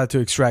would try to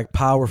extract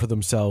power for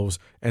themselves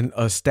and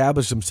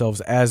establish themselves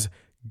as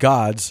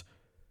gods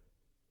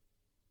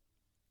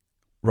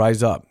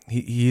rise up.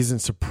 He isn't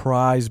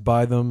surprised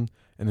by them,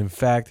 and in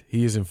fact,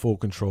 he is in full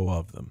control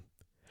of them.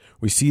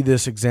 We see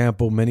this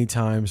example many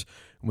times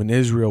when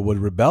Israel would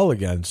rebel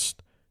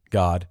against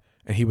God,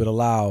 and he would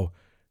allow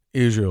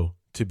Israel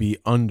to be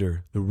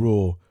under the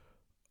rule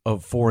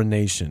of foreign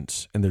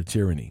nations and their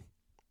tyranny.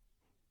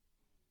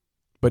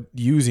 But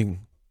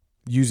using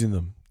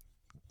them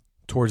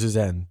towards his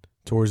end,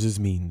 towards his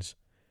means.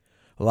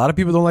 A lot of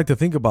people don't like to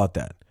think about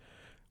that.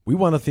 We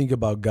want to think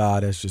about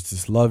God as just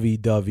this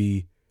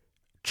lovey-dovey,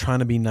 trying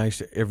to be nice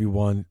to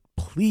everyone,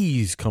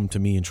 please come to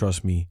me and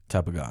trust me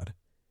type of God.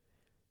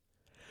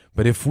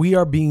 But if we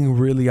are being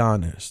really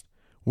honest,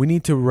 we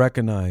need to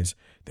recognize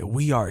that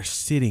we are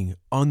sitting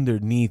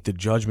underneath the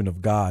judgment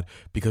of God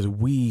because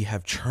we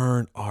have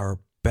turned our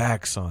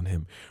backs on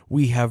him.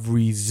 We have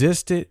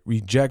resisted,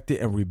 rejected,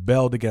 and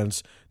rebelled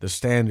against the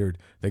standard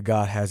that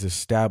God has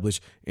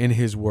established in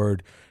his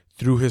word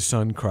through his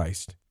son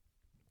Christ.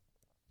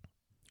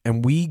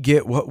 And we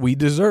get what we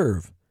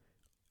deserve.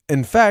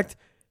 In fact,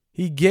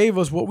 he gave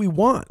us what we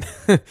want.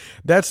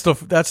 That's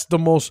the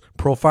most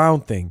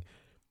profound thing.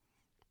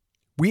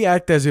 We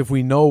act as if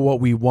we know what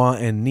we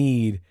want and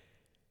need.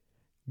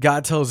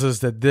 God tells us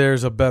that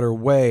there's a better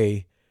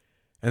way,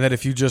 and that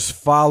if you just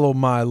follow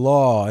my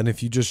law and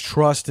if you just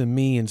trust in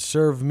me and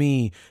serve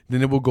me,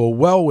 then it will go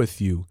well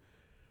with you.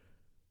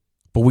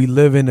 But we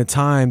live in a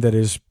time that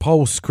is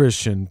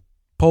post-Christian,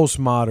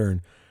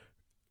 postmodern.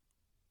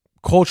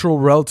 Cultural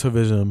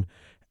relativism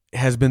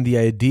has been the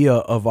idea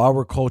of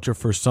our culture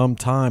for some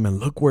time, and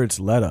look where it's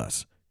led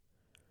us.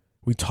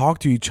 We talk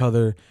to each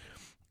other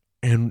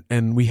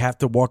and we have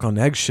to walk on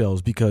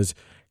eggshells because,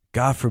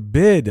 God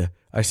forbid,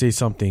 I say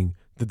something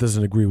that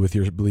doesn't agree with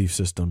your belief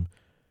system.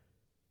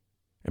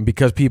 And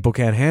because people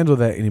can't handle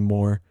that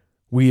anymore,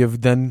 we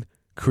have then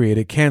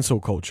created cancel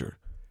culture.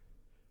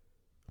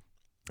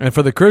 And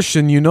for the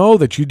Christian, you know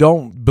that you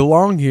don't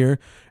belong here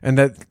and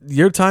that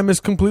your time is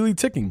completely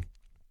ticking.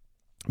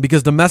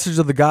 Because the message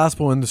of the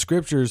gospel and the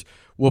scriptures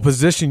will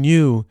position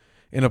you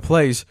in a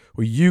place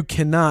where you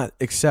cannot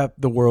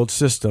accept the world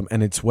system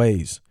and its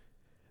ways.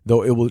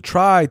 Though it will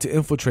try to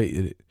infiltrate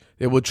it.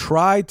 It will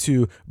try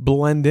to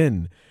blend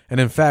in. And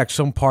in fact,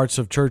 some parts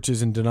of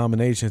churches and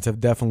denominations have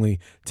definitely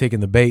taken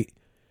the bait,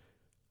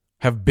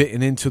 have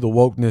bitten into the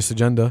wokeness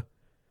agenda,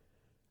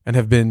 and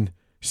have been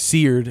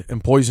seared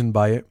and poisoned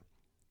by it.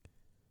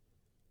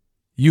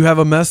 You have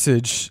a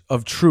message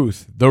of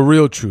truth, the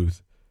real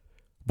truth.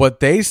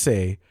 What they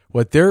say,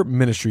 what their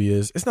ministry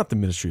is, it's not the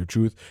ministry of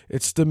truth.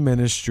 It's the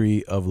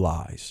ministry of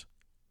lies.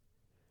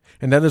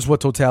 And that is what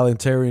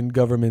totalitarian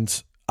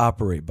governments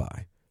operate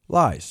by.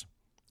 Lies.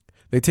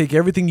 They take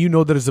everything you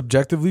know that is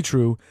objectively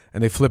true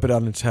and they flip it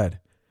on its head.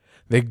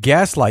 They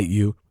gaslight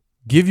you,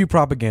 give you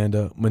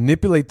propaganda,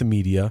 manipulate the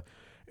media,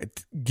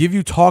 give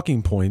you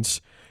talking points,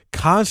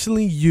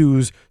 constantly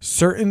use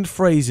certain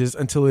phrases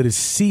until it is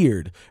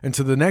seared,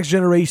 until the next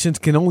generations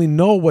can only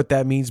know what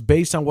that means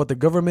based on what the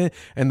government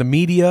and the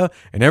media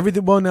and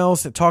everyone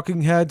else, the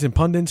talking heads and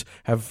pundits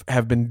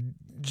have been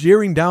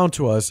jeering down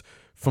to us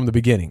from the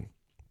beginning.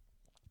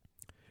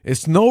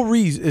 It's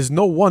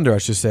no wonder, I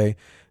should say,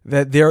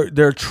 that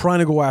they're trying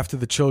to go after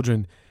the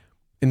children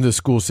in the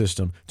school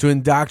system to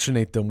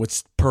indoctrinate them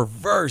with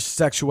perverse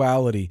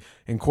sexuality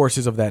and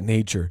courses of that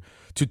nature,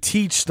 to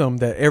teach them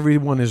that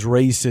everyone is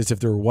racist if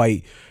they're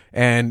white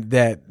and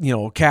that,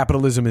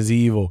 capitalism is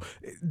evil.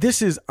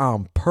 This is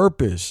on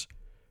purpose.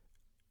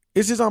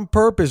 This is on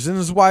purpose. And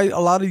this is why a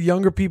lot of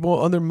younger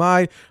people under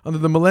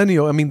the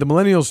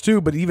millennials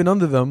too, but even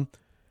under them,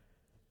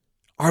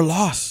 are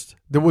lost.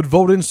 That would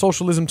vote in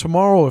socialism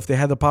tomorrow if they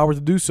had the power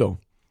to do so.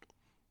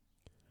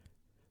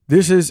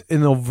 This is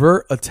an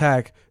overt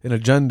attack, an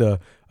agenda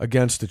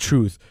against the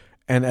truth.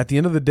 And at the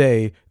end of the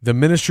day, the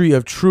ministry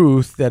of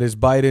truth that is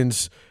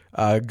Biden's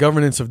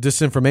governance of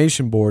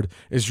disinformation board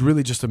is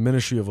really just a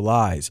ministry of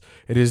lies.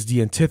 It is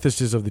the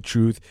antithesis of the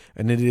truth,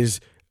 and it is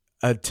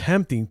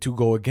attempting to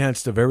go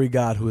against the very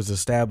God who has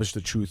established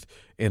the truth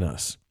in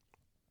us.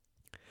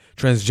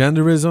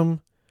 Transgenderism,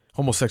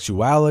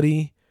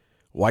 homosexuality,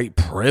 white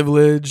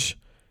privilege,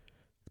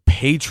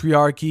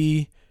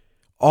 patriarchy,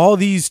 all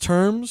these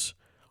terms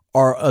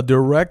are a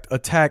direct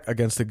attack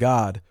against the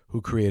God who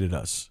created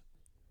us.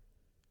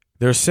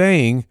 They're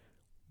saying,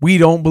 we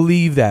don't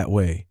believe that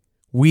way.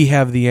 We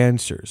have the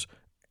answers.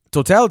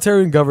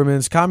 Totalitarian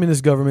governments,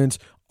 communist governments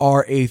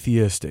are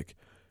atheistic.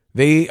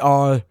 They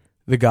are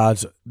the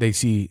gods they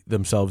see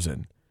themselves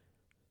in.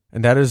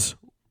 And that is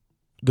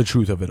the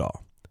truth of it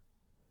all.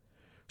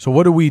 So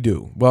what do we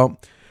do?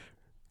 Well,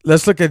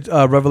 let's look at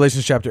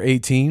Revelation chapter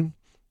 18.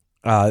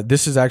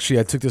 This is actually,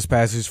 I took this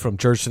passage from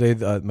church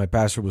today. My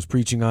pastor was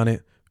preaching on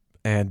it.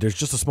 And there's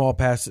just a small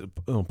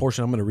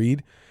portion I'm going to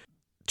read.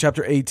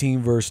 Chapter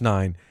 18, verse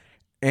 9.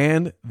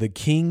 And the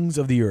kings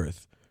of the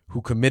earth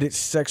who committed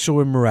sexual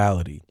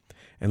immorality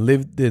and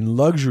lived in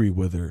luxury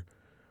with her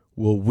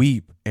will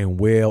weep and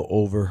wail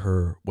over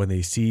her when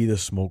they see the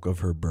smoke of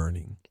her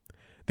burning.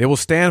 They will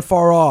stand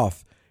far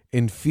off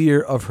in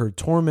fear of her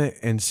torment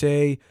and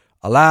say,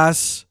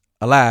 Alas,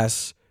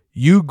 alas,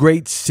 you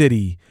great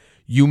city,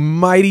 you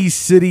mighty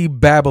city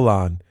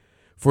Babylon,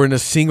 for in a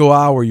single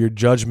hour your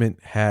judgment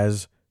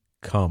has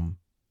come.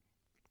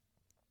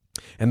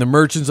 And the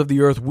merchants of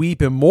the earth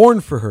weep and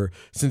mourn for her,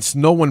 since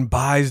no one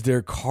buys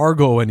their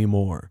cargo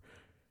anymore.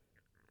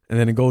 And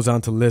then it goes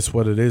on to list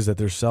what it is that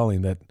they're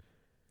selling that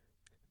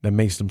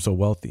makes them so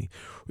wealthy.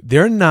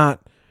 They're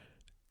not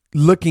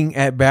looking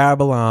at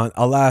Babylon,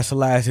 alas,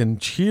 alas,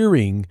 and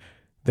cheering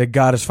that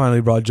God has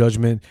finally brought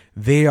judgment.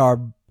 They are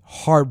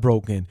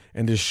heartbroken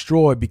and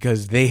destroyed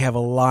because they have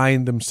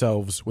aligned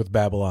themselves with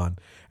Babylon.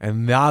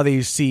 And now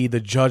they see the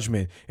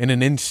judgment in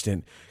an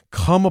instant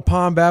come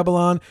upon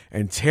Babylon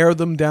and tear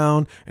them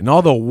down, and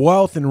all the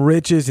wealth and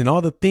riches and all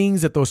the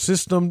things that the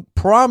system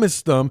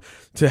promised them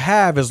to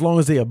have as long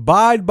as they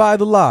abide by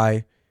the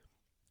lie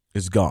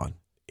is gone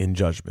in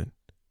judgment.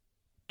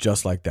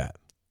 Just like that.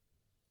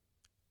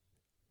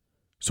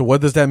 So what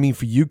does that mean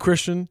for you,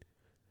 Christian?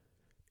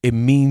 It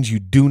means you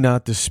do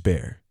not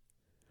despair.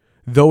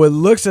 Though it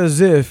looks as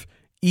if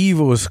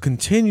evil is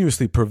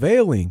continuously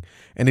prevailing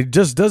and it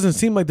just doesn't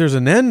seem like there's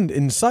an end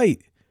in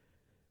sight,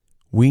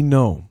 we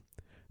know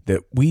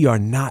that we are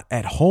not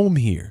at home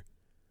here.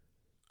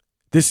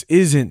 This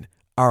isn't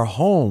our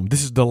home.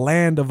 This is the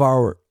land of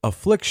our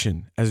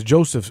affliction, as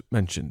Joseph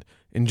mentioned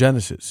in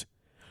Genesis.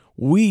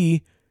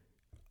 We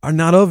are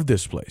not of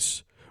this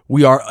place.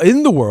 We are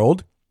in the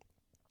world,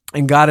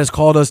 and God has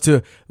called us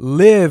to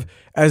live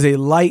as a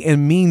light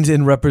and means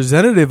and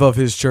representative of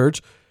his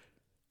church,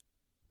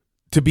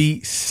 to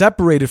be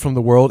separated from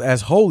the world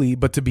as holy,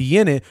 but to be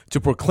in it, to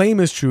proclaim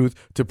his truth,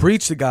 to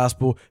preach the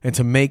gospel, and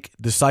to make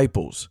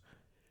disciples.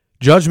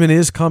 Judgment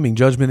is coming.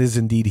 Judgment is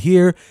indeed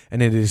here,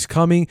 and it is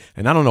coming.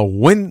 And I don't know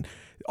when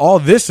all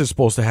this is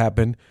supposed to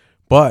happen,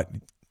 but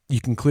you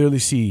can clearly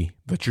see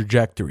the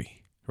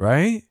trajectory,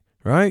 right?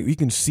 Right? You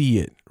can see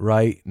it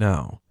right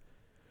now.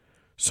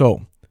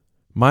 So,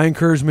 my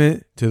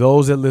encouragement to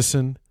those that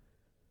listen,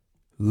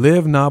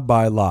 live not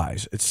by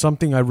lies. It's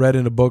something I read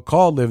in a book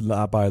called Live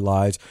Not by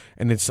Lies,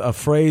 and it's a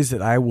phrase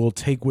that I will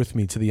take with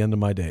me to the end of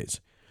my days.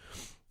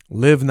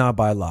 Live not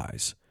by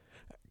lies.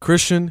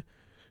 Christian,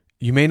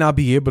 you may not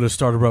be able to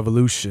start a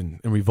revolution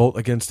and revolt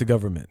against the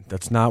government.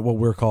 That's not what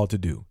we're called to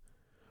do.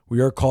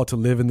 We are called to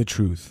live in the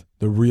truth,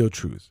 the real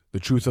truth, the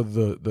truth of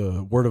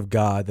the word of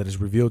God that is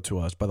revealed to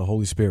us by the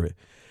Holy Spirit,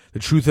 the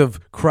truth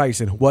of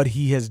Christ and what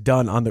he has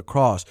done on the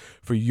cross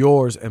for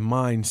yours and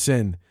mine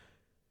sin.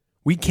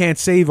 We can't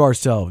save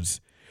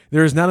ourselves.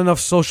 There is not enough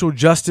social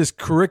justice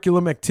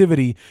curriculum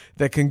activity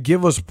that can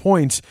give us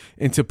points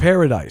into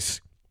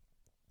paradise.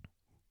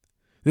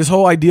 This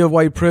whole idea of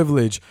white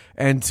privilege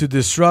and to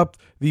disrupt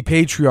the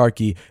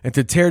patriarchy and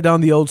to tear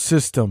down the old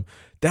system,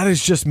 that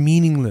is just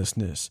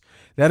meaninglessness.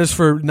 That is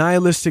for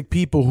nihilistic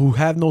people who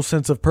have no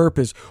sense of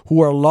purpose, who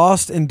are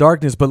lost in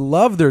darkness but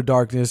love their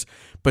darkness,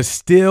 but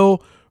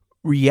still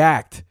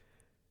react,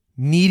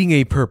 needing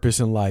a purpose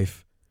in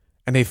life,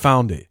 and they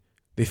found it.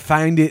 They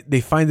find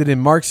it in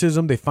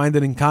Marxism, they find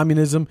it in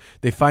communism,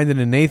 they find it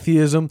in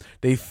atheism,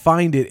 they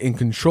find it in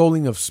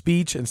controlling of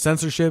speech and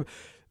censorship,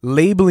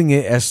 labeling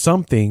it as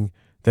something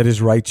that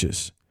is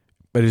righteous,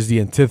 but is the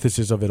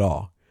antithesis of it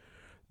all.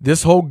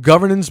 This whole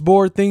governance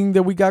board thing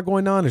that we got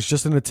going on is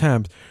just an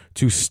attempt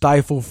to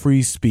stifle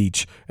free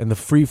speech and the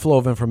free flow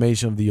of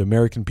information of the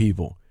American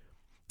people.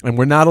 And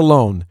we're not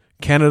alone.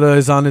 Canada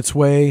is on its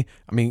way.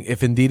 I mean,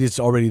 if indeed it's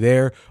already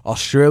there.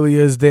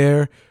 Australia is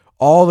there.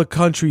 All the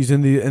countries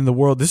in the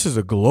world. This is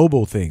a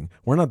global thing.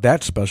 We're not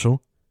that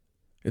special.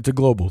 It's a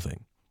global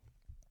thing.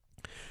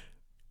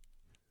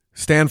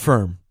 Stand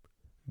firm.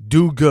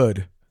 Do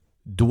good.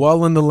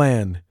 Dwell in the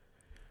land.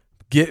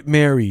 Get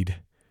married.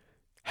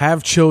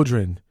 Have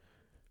children.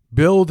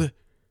 Build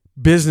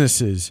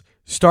businesses.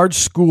 Start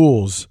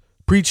schools.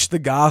 Preach the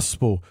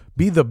gospel.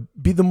 Be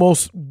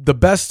the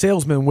best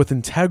salesman with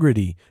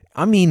integrity.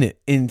 I mean it,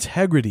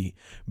 integrity.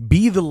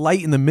 Be the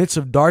light in the midst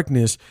of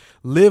darkness.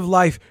 Live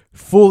life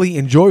fully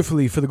and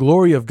joyfully for the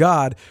glory of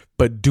God,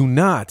 but do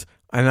not,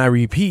 and I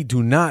repeat,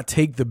 do not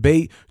take the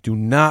bait. Do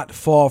not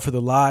fall for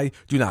the lie.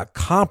 Do not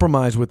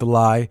compromise with the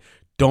lie.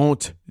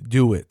 Don't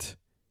do it.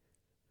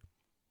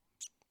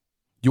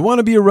 You want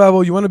to be a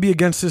rebel? You want to be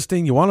against this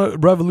thing? You want to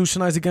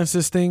revolutionize against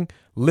this thing?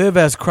 Live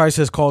as Christ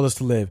has called us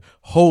to live.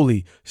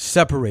 Holy,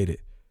 separated.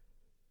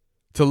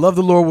 To love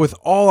the Lord with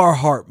all our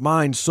heart,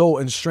 mind, soul,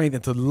 and strength,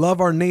 and to love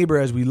our neighbor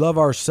as we love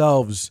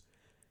ourselves.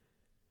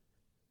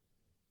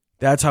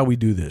 That's how we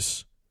do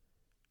this.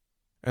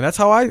 And that's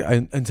how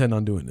I intend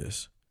on doing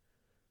this.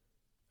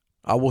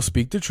 I will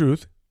speak the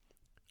truth.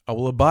 I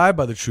will abide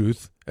by the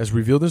truth as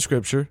revealed in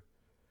Scripture.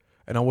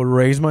 And I will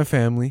raise my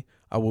family.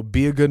 I will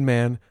be a good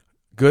man,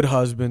 good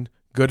husband,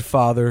 good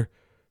father,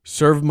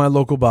 serve my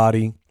local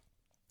body.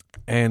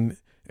 And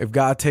if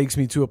God takes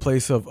me to a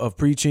place of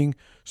preaching,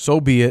 so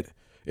be it.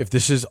 If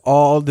this is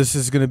all this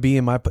is going to be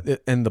and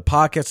the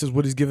podcast is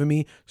what he's given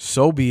me,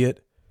 so be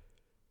it.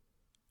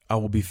 I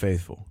will be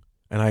faithful.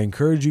 And I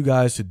encourage you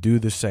guys to do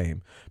the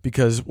same.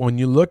 Because when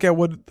you look at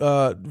what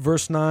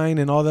verse 9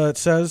 and all that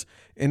says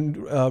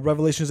in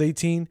Revelations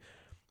 18,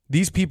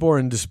 these people are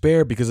in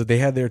despair because they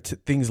had their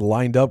things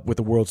lined up with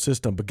the world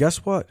system. But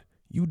guess what?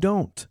 You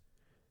don't.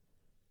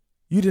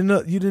 You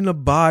didn't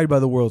abide by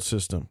the world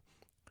system.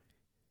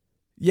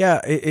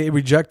 Yeah, it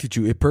rejected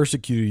you. It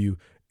persecuted you.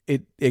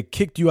 It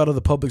kicked you out of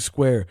the public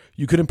square.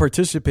 You couldn't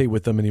participate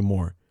with them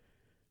anymore.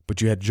 But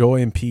you had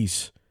joy and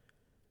peace.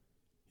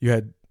 You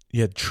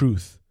had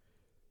truth.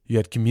 You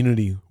had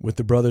community with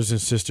the brothers and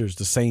sisters,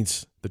 the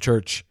saints, the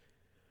church.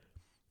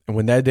 And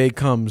when that day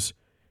comes,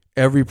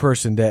 every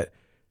person that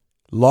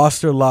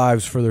lost their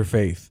lives for their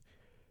faith,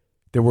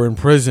 They were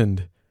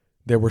imprisoned.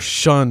 They were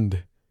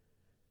shunned.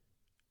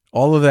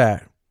 All of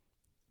that,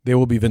 they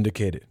will be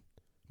vindicated.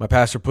 My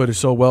pastor put it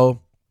so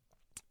well,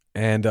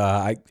 and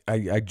I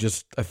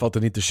felt the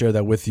need to share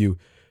that with you.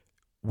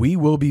 We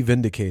will be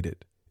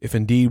vindicated if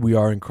indeed we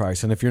are in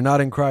Christ. And if you're not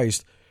in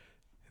Christ,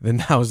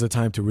 then now is the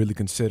time to really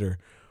consider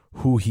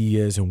who he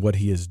is and what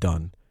he has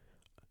done.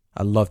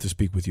 I'd love to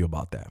speak with you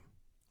about that.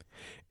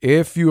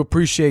 If you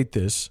appreciate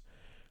this,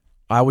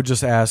 I would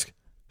just ask,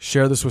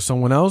 share this with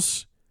someone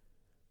else,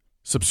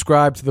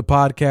 subscribe to the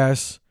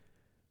podcast,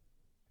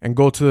 and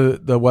go to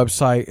the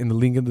website in the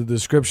link in the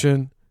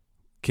description,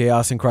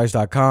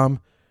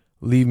 chaosinchrist.com.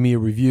 Leave me a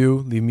review,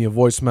 leave me a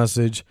voice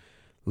message.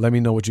 Let me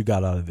know what you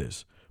got out of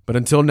this. But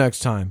until next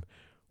time,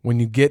 when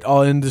you get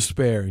all in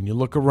despair and you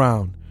look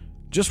around,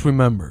 just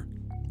remember,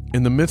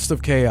 in the midst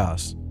of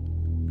chaos,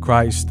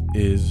 Christ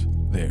is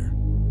there.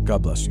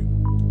 God bless you.